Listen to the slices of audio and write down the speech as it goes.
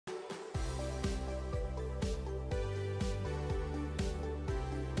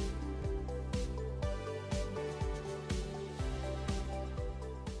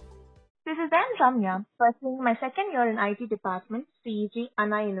is then Ramya, pursuing my second year in IT department, CEG,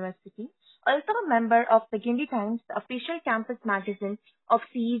 Anna University, also a member of the Guindy Times, the official campus magazine of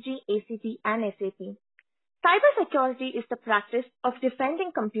CEG, ACT, and SAP. Cybersecurity is the practice of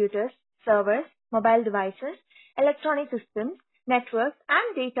defending computers, servers, mobile devices, electronic systems, networks,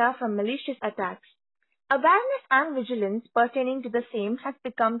 and data from malicious attacks. Awareness and vigilance pertaining to the same has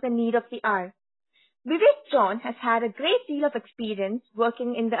become the need of the hour. Vivek John has had a great deal of experience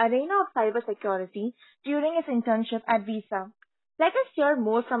working in the arena of cybersecurity during his internship at Visa. Let us hear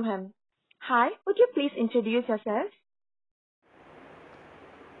more from him. Hi, would you please introduce yourself?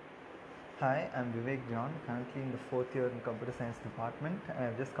 Hi, I'm Vivek John, currently in the fourth year in Computer Science Department, and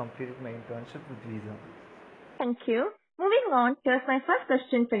I've just completed my internship with Visa. Thank you. Moving on, here's my first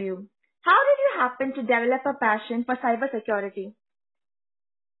question for you. How did you happen to develop a passion for cybersecurity?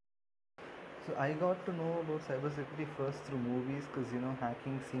 So I got to know about cybersecurity first through movies because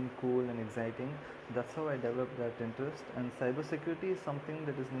hacking seemed cool and exciting. That's how I developed that interest. And cybersecurity is something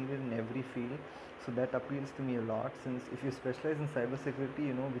that is needed in every field, so that appeals to me a lot. Since if you specialize in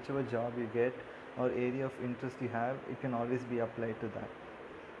cybersecurity, whichever job you get or area of interest you have, it can always be applied to that.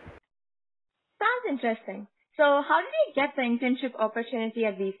 Sounds interesting. So, how did you get the internship opportunity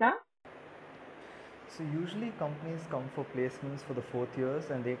at Visa? So usually companies come for placements for the fourth years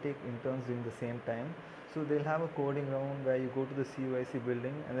and they take interns during the same time. So they'll have a coding round where you go to the CUIC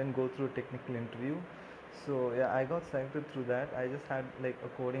building and then go through a technical interview. So yeah, I got selected through that. I just had like a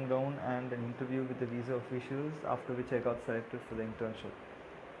coding round and an interview with the visa officials, after which I got selected for the internship.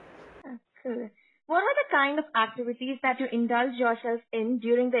 Cool. What are the kind of activities that you indulge yourself in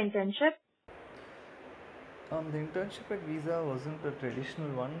during the internship? The internship at Visa wasn't a traditional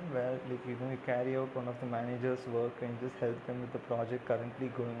one where you carry out one of the manager's work and just help them with the project currently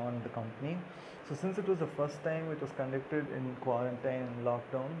going on in the company. So since it was the first time it was conducted in quarantine and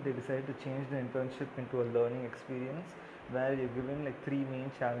lockdown, they decided to change the internship into a learning experience where you're given like three main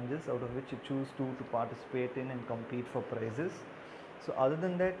challenges, out of which you choose two to participate in and compete for prizes. So other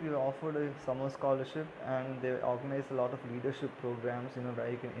than that, we were offered a summer scholarship, and they organize a lot of leadership programs, where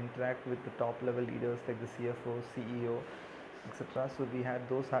you can interact with the top level leaders like the CFO, CEO, etc. So we had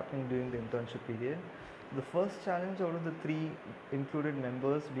those happening during the internship period. The first challenge out of the three included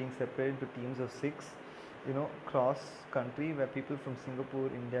members being separated into teams of six, cross country, where people from Singapore,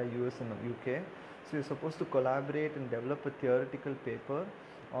 India, US, and UK. So you're supposed to collaborate and develop a theoretical paper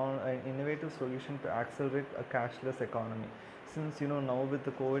on an innovative solution to accelerate a cashless economy. Since now with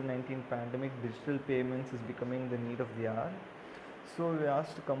the COVID-19 pandemic, digital payments is becoming the need of the hour. So we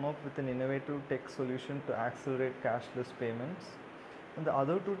asked to come up with an innovative tech solution to accelerate cashless payments. And the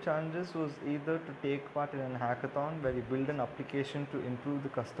other two challenges was either to take part in a hackathon where you build an application to improve the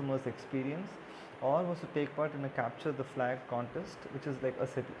customer's experience, or was to take part in a capture the flag contest, which is like a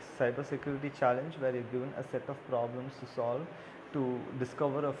cyber security challenge where you're given a set of problems to solve to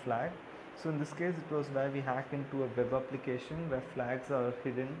discover a flag. So in this case, it was where we hack into a web application where flags are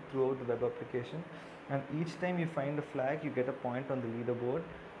hidden throughout the web application, and each time you find a flag, you get a point on the leaderboard.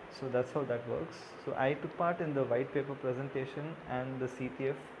 So that's how that works. So I took part in the white paper presentation and the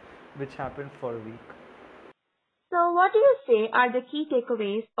CTF, which happened for a week. So, what do you say are the key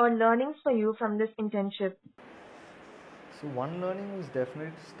takeaways or learnings for you from this internship? So one learning was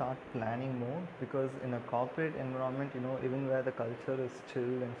definitely to start planning more, because in a corporate environment, even where the culture is chill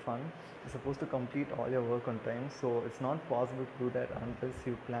and fun, you're supposed to complete all your work on time. So it's not possible to do that unless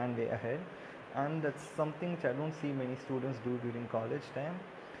you plan way ahead, and that's something which I don't see many students do during college time.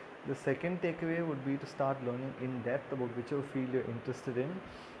 The second takeaway would be to start learning in depth about whichever field you're interested in,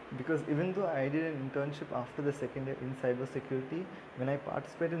 because even though I did an internship after the second year in cybersecurity, when I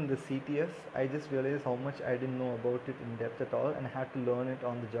participated in the CTF, I just realized how much I didn't know about it in depth at all, and I had to learn it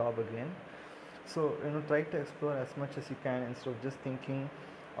on the job again. So try to explore as much as you can instead of just thinking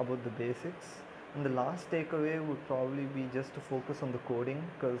about the basics. And the last takeaway would probably be just to focus on the coding,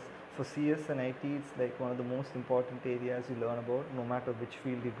 because for CS and IT, it's like one of the most important areas you learn about, no matter which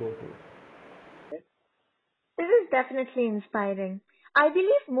field you go to. This is definitely inspiring. I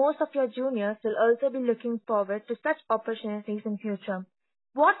believe most of your juniors will also be looking forward to such opportunities in future.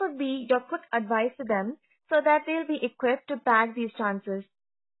 What would be your quick advice to them so that they'll be equipped to bag these chances?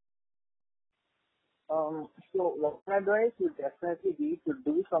 So one advice would definitely be to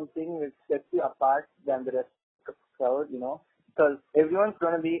do something which sets you apart than the rest of the crowd, because everyone's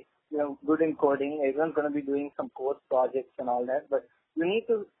going to be, good in coding, everyone's going to be doing some course projects and all that, but you need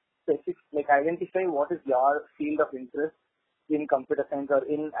to identify what is your field of interest in computer science or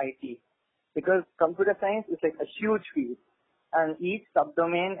in IT, because computer science is like a huge field, and each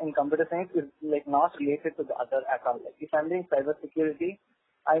subdomain in computer science is like not related to the other at all. Like if I'm doing cybersecurity,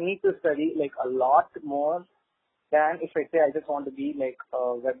 I need to study like a lot more than if I say I just want to be like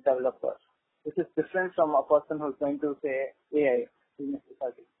a web developer, which is different from a person who's going to say AI. business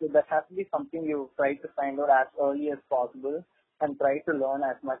studies. So that has to be something you try to find out as early as possible and try to learn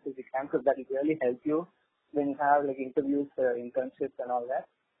as much as you can, because that will really help you when you have like interviews, internships and all that.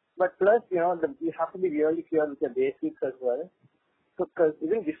 But plus, you have to be really clear with your basics as well. So, because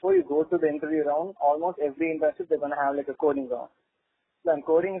even before you go to the interview round, almost every internship they're going to have like a coding round. So, and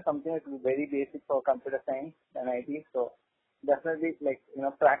coding is something that is very basic for computer science and IT. So, definitely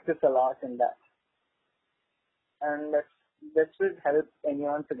practice a lot in that, and that should help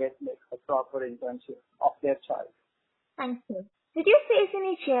anyone to get like a proper internship of their choice. Thank you. Did you face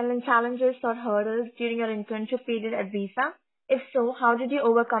any challenges or hurdles during your internship period at Visa? If so, how did you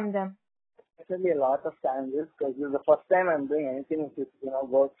overcome them? Definitely a lot of challenges, because this is the first time I'm doing anything which is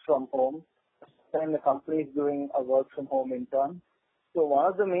work from home. First time the company is doing a work from home intern. So one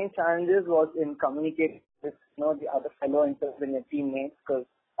of the main challenges was in communicating with the other fellow interns and your teammates, because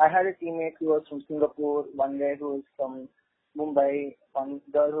I had a teammate who was from Singapore, one guy who was from Mumbai, one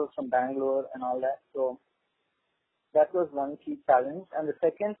girl who was from Bangalore and all that. So that was one key challenge. And the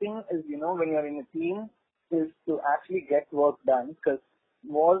second thing is, when you're in a team, is to actually get work done, because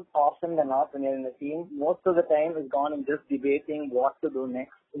more often than not, when you're in a team, most of the time is gone in just debating what to do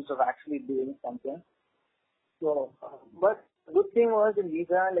next instead of actually doing something. So, but the good thing was in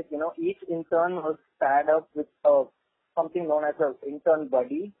Visa, each intern was paired up with something known as an intern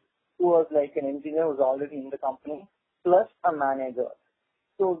buddy, who was like an engineer who was already in the company, plus a manager.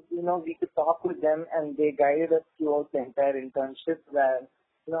 So, we could talk with them and they guided us throughout the entire internship, where,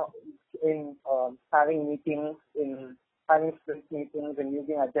 in having meetings, in having sprint meetings and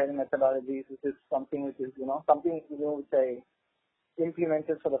using agile methodologies, which is something which is, something new which I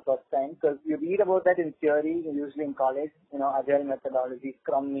implemented for the first time, because you read about that in theory, usually in college, agile methodology,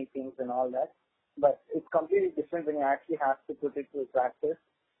 scrum meetings and all that. But it's completely different when you actually have to put it to practice.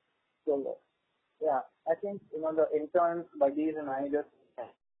 So, yeah, I think, the intern buddies and managers,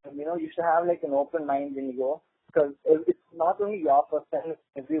 you should have like an open mind when you go, because it's not only your first time, it's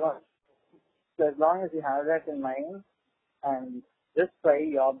everyone. So as long as you have that in mind and just try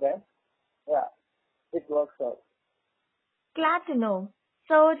your best, yeah, it works out. Glad to know.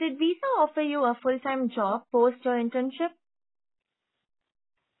 So, did Visa offer you a full-time job post your internship?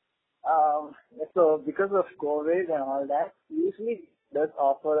 So because of COVID and all that, usually does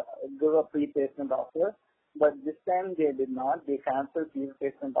offer give a pre-placement offer, but this time they did not. They canceled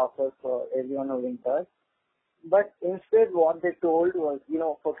pre-placement offers for everyone who entered. But instead, what they told was,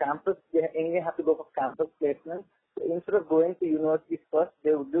 for campus, they anyway have to go for campus placement. So instead of going to universities first,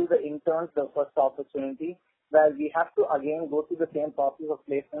 they would do the interns the first opportunity, where we have to again go through the same process of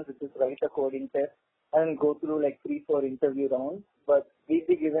placement, which is write a coding test and go through like 3-4 interview rounds. But we'd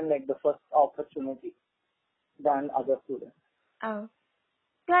be given like the first opportunity than other students. Oh.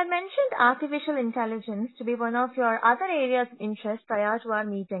 You had mentioned artificial intelligence to be one of your other areas of interest prior to our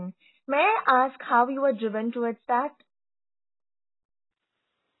meeting. May I ask how you were driven towards that?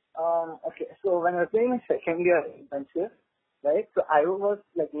 Okay, so when I was doing my second year internship, right, so I was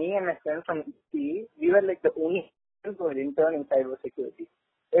like, me and my friend from EC, we were like the only people who were intern in cybersecurity.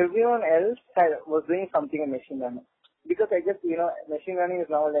 Everyone else was doing something in machine learning. Because I guess, machine learning is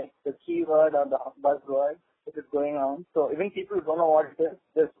now like the keyword or the buzzword which is going on. So even people who don't know what it is,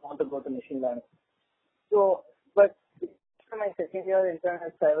 just want to go to machine learning. So, but after my second year intern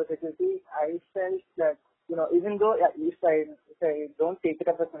at cybersecurity, I felt that, even though at least if I don't take it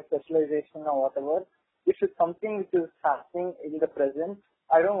up as my specialization or whatever, this is something which is happening in the present.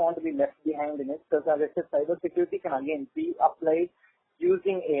 I don't want to be left behind in it, because as I said, cybersecurity can again be applied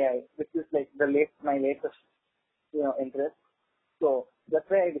using AI, which is like my latest, interest. So that's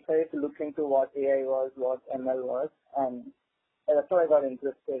why I decided to look into what AI was, what ML was, and that's why I got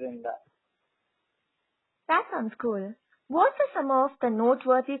interested in that. That sounds cool. What are some of the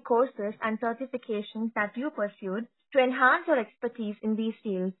noteworthy courses and certifications that you pursued to enhance your expertise in these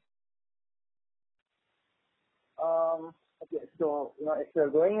fields? Okay, so, if you're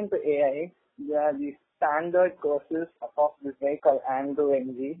going into AI, there are these standard courses of this guy called Andrew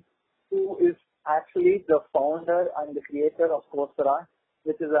Ng, who is actually the founder and the creator of Coursera,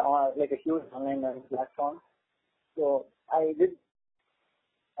 which is like a huge online learning platform. So I did,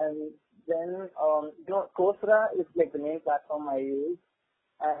 and then, Coursera is like the main platform I use,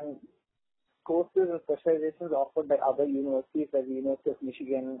 and courses and specializations offered by other universities like the University of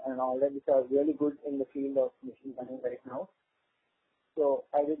Michigan and all that, which are really good in the field of machine learning right now. So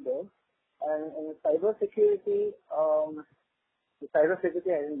I did those. And in cybersecurity,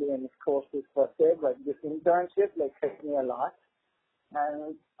 I didn't do any courses per se, but this internship helped me a lot.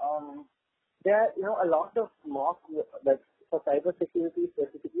 And there are, a lot of mock, like for cybersecurity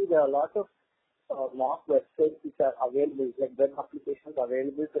specifically, there are a lot of mock websites which are available, like web applications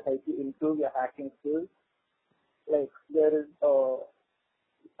available to help you improve your hacking skills. Like there is a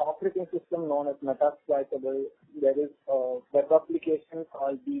operating system known as Metasploitable. There is a web application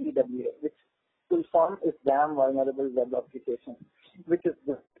called DVWA, which full form is Damn Vulnerable Web Application, which is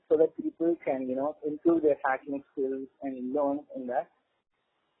good so that people can, improve their hacking skills and learn in that.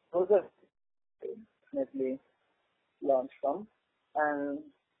 Those are definitely launched from. And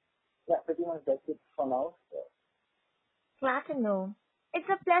yeah, pretty much that's it for now. So, Glad to know. It's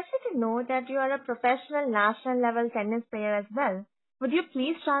a pleasure to know that you are a professional national level tennis player as well. Would you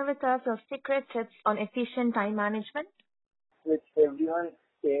please share with us your secret tips on efficient time management? which everyone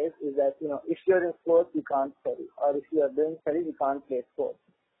says is that, if you're in sports, you can't study. Or if you are doing study, you can't play sports.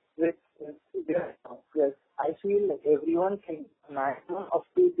 Which is very wrong. Because I feel like everyone can maximum of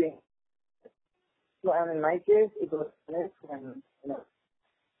two things. So, and in my case, it was tennis and,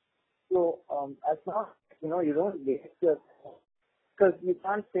 so, as long as, you don't waste your, because you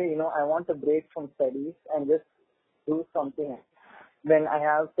can't say, I want a break from studies and just do something when I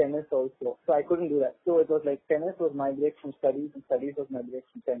have tennis also. So I couldn't do that. So it was like tennis was my break from studies and studies was my break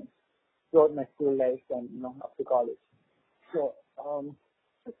from tennis throughout my school life and, up to college. So,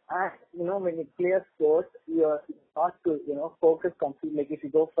 and, when you play a sport, you're not to, focus completely. Like if you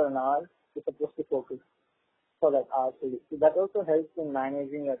go for an hour, you're supposed to focus for that hour. So that also helps in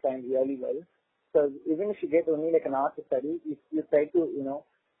managing your time really well. Because even if you get only like an hour to study, if you try to,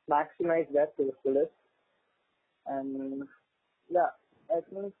 maximize that to the fullest. And yeah, I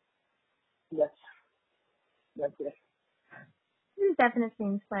think that's it. This is definitely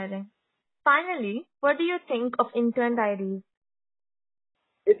inspiring. Finally, what do you think of Intern Diaries?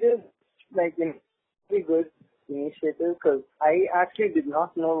 It is like a very good initiative because I actually did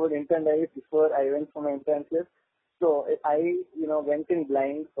not know what intern is before I went for my internship. So I, went in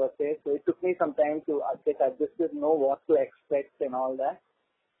blind per se. So it took me some time to get adjusted, know what to expect and all that.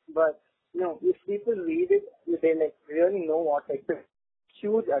 But, if people read it, they like really know what to expect.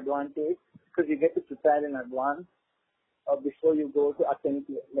 Huge advantage because you get to prepare in advance before you go to attend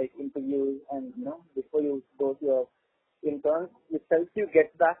like interviews and before you go to your intern, which helps you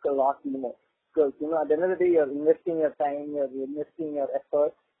get back a lot more. Because at the end of the day, you're investing your time, you're investing your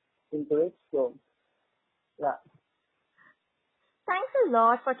effort into it. So yeah, Thanks a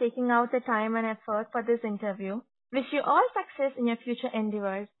lot for taking out the time and effort for this interview. Wish you all success in your future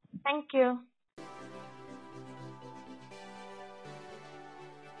endeavors. Thank you.